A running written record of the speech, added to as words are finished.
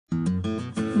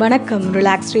வணக்கம்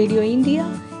relax radio India.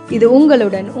 இது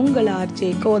உங்களுடன் உங்கள் ஆர்ஜே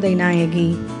கோதை நாயகி.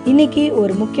 இன்னைக்கு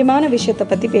ஒரு முக்கியமான விஷயத்தை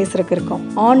பற்றி பேசுறதுக்கு இருக்கோம்.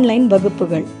 ஆன்லைன்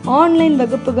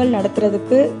வகுப்புகள்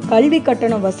நடத்துறதுக்கு கல்வி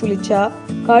கட்டணம் வசூலிச்சா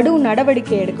கடும்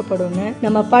நடவடிக்கை எடுக்கப்படும்னு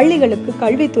நம்ம பள்ளிகளுக்கு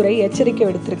கல்வித்துறை எச்சரிக்கை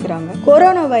விடுத்திருக்கிறாங்க.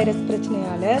 கொரோனா வைரஸ்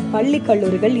பிரச்சனையால பள்ளி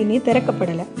கல்லூரிகள் இனி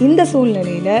திறக்கப்படல. இந்த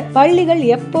சூழ்நிலையில பள்ளிகள்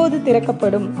எப்போது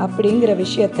திறக்கப்படும் அப்படிங்கிற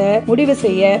விஷயத்த முடிவு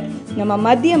செய்ய நம்ம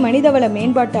மத்திய மனிதவள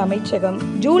மேம்பாட்டு அமைச்சகம்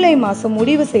ஜூலை மாதம்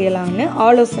முடிவு செய்யலாம்னு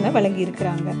ஆலோசனை வழங்கி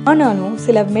இருக்கிறாங்க. ஆனாலும்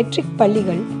சில மெட்ரிக்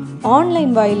பள்ளிகள்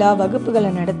ஆன்லைன் வாயிலா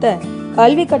வகுப்புகளை நடத்த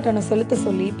கல்வி கட்டணம் செலுத்த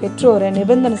சொல்லி பெற்றோரை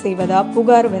நிபந்தனை செய்வதா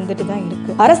புகார் வந்துட்டு தான்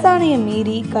இருக்கு. அரசாணையை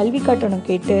மீறி கல்வி கட்டணம்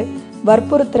கேட்டு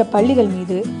வற்புறுத்துற பள்ளிகள்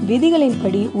மீது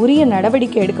விதிகளின்படி உரிய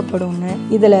நடவடிக்கை எடுக்கப்படும்னு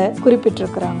இதுல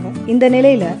குறிப்பிட்டிருக்கிறாங்க. இந்த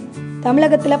நிலையில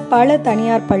தமிழகத்துல பல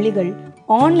தனியார் பள்ளிகள்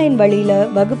ஆன்லைன் வழியில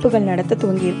வகுப்புகள் நடத்த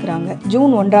துவங்கி இருக்கிறாங்க.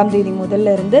 ஜூன் 1ஆம் தேதி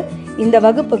முதல்ல இருந்து இந்த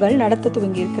வகுப்புகள் நடத்த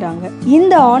துவங்கி இருக்கிறாங்க.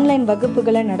 இந்த ஆன்லைன்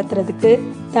வகுப்புகளை நடத்துறதுக்கு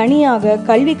தனியாக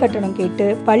கல்வி கட்டணம் கேட்டு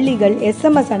பள்ளிகள்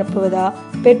SMS அனுப்புவதா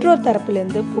பெற்றோர்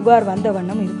தரப்பிலிருந்து புகார் வந்த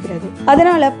வண்ணம் இருக்கிறது.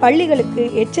 அதனால பள்ளிகளுக்கு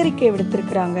எச்சரிக்கை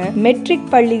விடுத்திருக்கிறாங்க மெட்ரிக்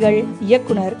பள்ளிகள்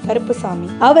இயக்குனர் கருப்புசாமி.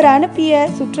 அவர் அனுப்பிய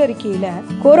சுற்றறிக்கையில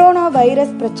கொரோனா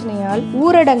வைரஸ் பிரச்சனையால்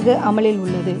ஊரடங்கு அமலில்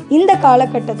உள்ளது. இந்த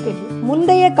காலகட்டத்தில்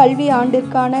முந்தைய கல்வி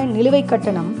ஆண்டிற்கான நிலுவை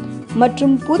கட்டணம்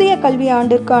மற்றும் புதிய கல்வி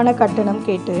ஆண்டிற்கான கட்டணம்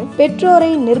கேட்டு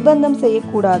பெற்றோரை நிர்பந்தம்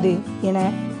செய்யக்கூடாது என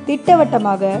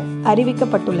திட்டவட்டமாக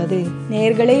அறிவிக்கப்பட்டுள்ளது.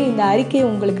 நேயர்களே, இந்த அறிக்கை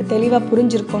உங்களுக்கு தெளிவாக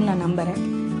புரிஞ்சிருக்கும்னு நான் நம்புகிறேன்.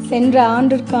 சென்ற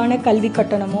ஆண்டிற்கான கல்வி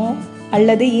கட்டணமோ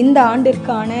அல்லது இந்த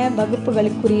ஆண்டிற்கான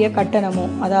வகுப்புகளுக்குரிய கட்டணமோ,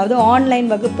 அதாவது ஆன்லைன்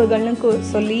வகுப்புகள்னு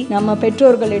சொல்லி நம்ம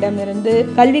பெற்றோர்களிடமிருந்து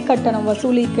கல்வி கட்டணம்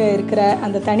வசூலிக்க இருக்கிற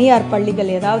அந்த தனியார்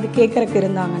பள்ளிகள் ஏதாவது கேட்கறக்கு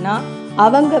இருந்தாங்கன்னா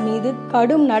அவங்க மீது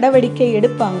கடும் நடவடிக்கை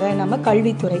எடுப்பாங்க நம்ம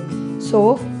கல்வித்துறை. ஸோ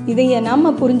இதைய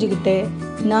நம்ம புரிஞ்சுக்கிட்டு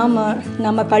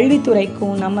நம்ம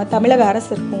கல்வித்துறைக்கும் நம்ம தமிழக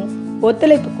அரசிற்கும்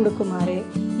ஒத்துழைப்பு கொடுக்குமாறு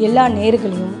எல்லா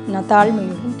நேயர்களையும் நான்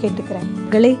தாழ்மையுடன் கேட்டுக்கிறேன்.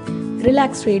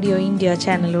 ரிலாக்ஸ் ரேடியோ இந்தியா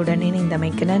சேனலுடன்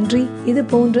இணைந்தமைக்கு நன்றி. இது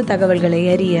போன்ற தகவல்களை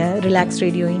அறிய ரிலாக்ஸ்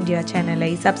ரேடியோ இந்தியா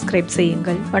சேனலை சப்ஸ்கிரைப்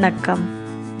செய்யுங்கள். வணக்கம்.